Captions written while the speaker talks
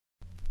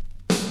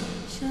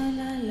Sha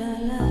la la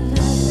la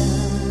la la.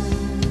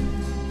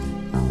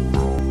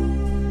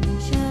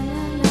 Sha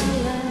la la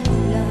la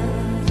la.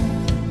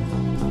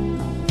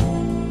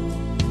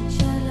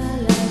 Sha la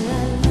la la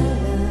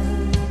la.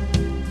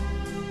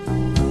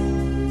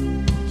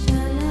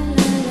 Sha la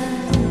la la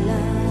la.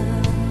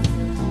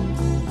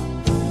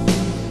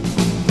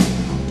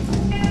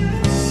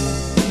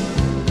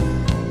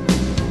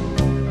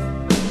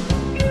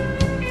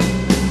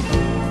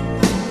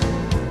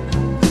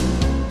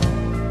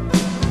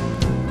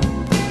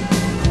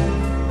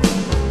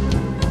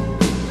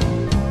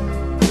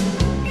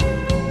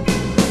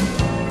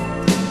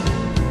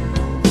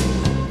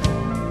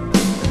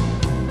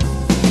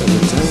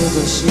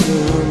 I see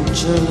your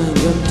armchair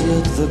lying empty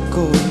at the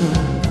corner.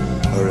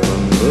 I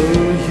remember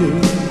you.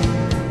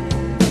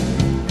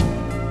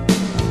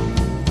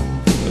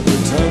 Every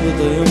time that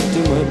I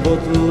empty my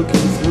bottle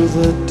looking through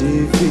the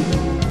TV,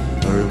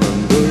 I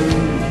remember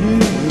you.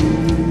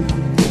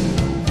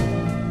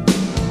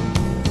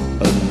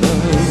 And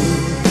now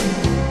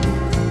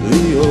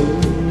the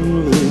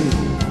only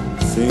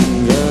thing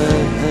I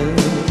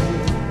have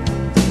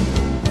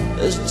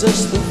is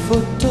just the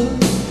photograph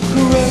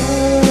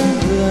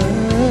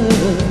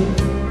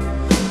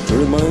to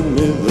remind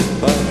me of the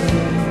past.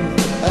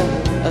 And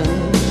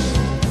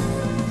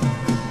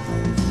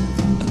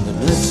the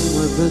nights in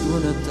my bed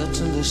when I touch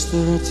and I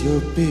stare at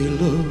your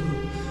pillow,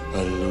 I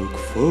look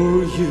for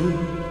you.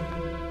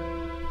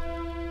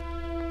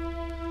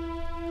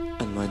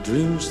 And my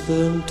dreams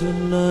turn to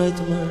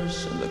nightmares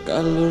and the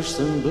colors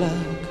turn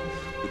black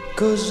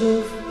because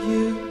of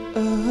you.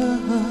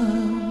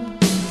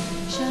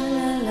 Sha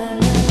la la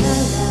la la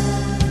la.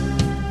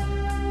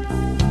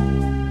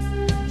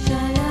 Sha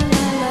la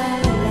la la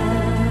la.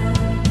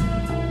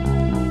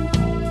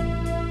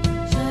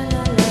 Sha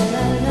la la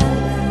la la la.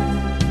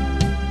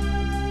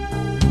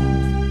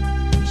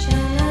 Sha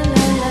la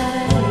la la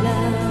la.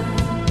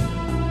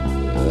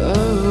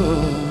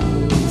 Oh,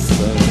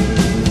 thank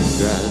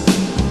God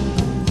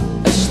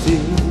I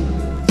still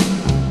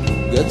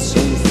got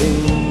something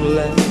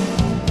left.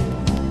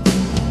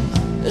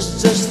 It's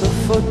just a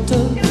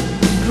photograph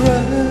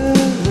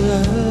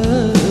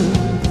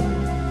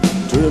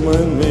to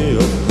remind me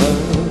of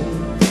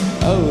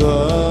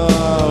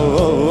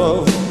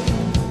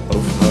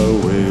how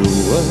we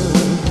were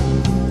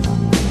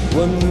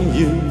when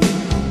you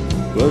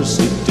were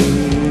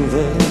sitting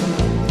there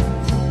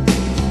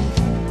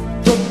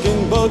talking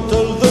about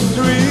all the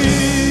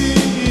dreams.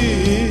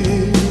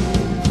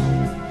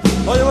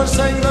 Oh, you were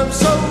saying them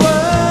so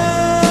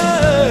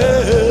well,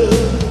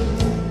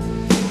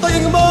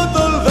 talking about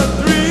all the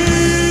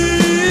dreams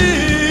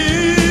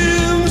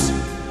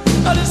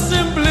I just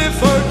simply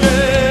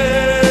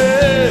forget.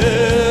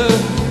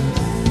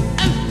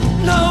 And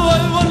now I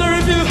wonder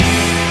if you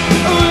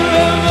will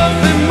ever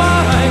be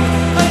mine,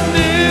 and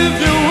if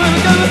you will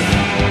come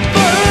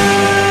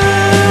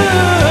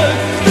back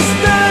to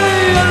stay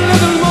a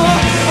little more.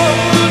 Oh,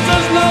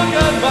 just knock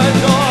at my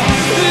door.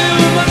 You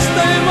must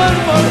stay one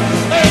forever.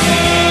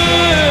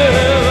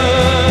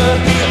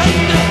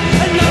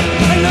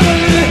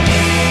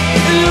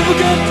 You've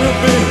got to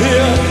be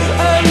here,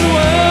 and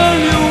when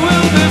you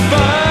will be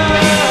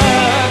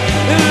back,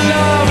 you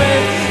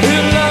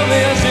love me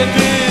as you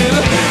did,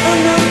 and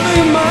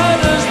nothing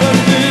matters but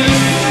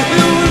this.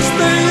 You will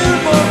stay here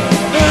forever.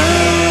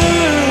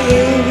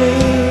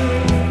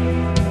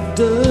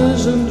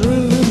 Doesn't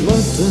really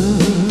matter.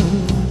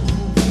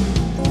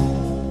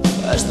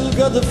 I still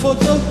got the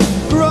photograph,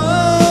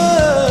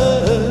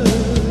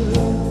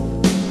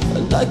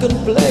 and I can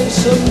play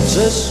some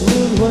chess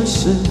with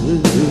myself,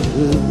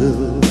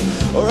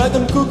 or I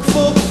can cook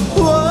for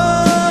one.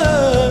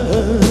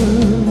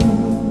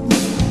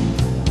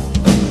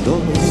 And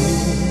all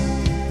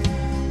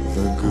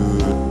the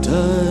good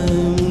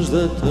times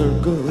that are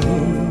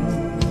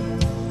gone,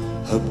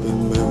 happy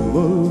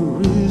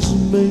memories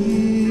may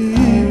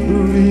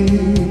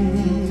bring,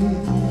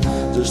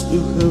 just to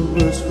have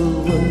words for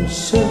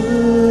oneself.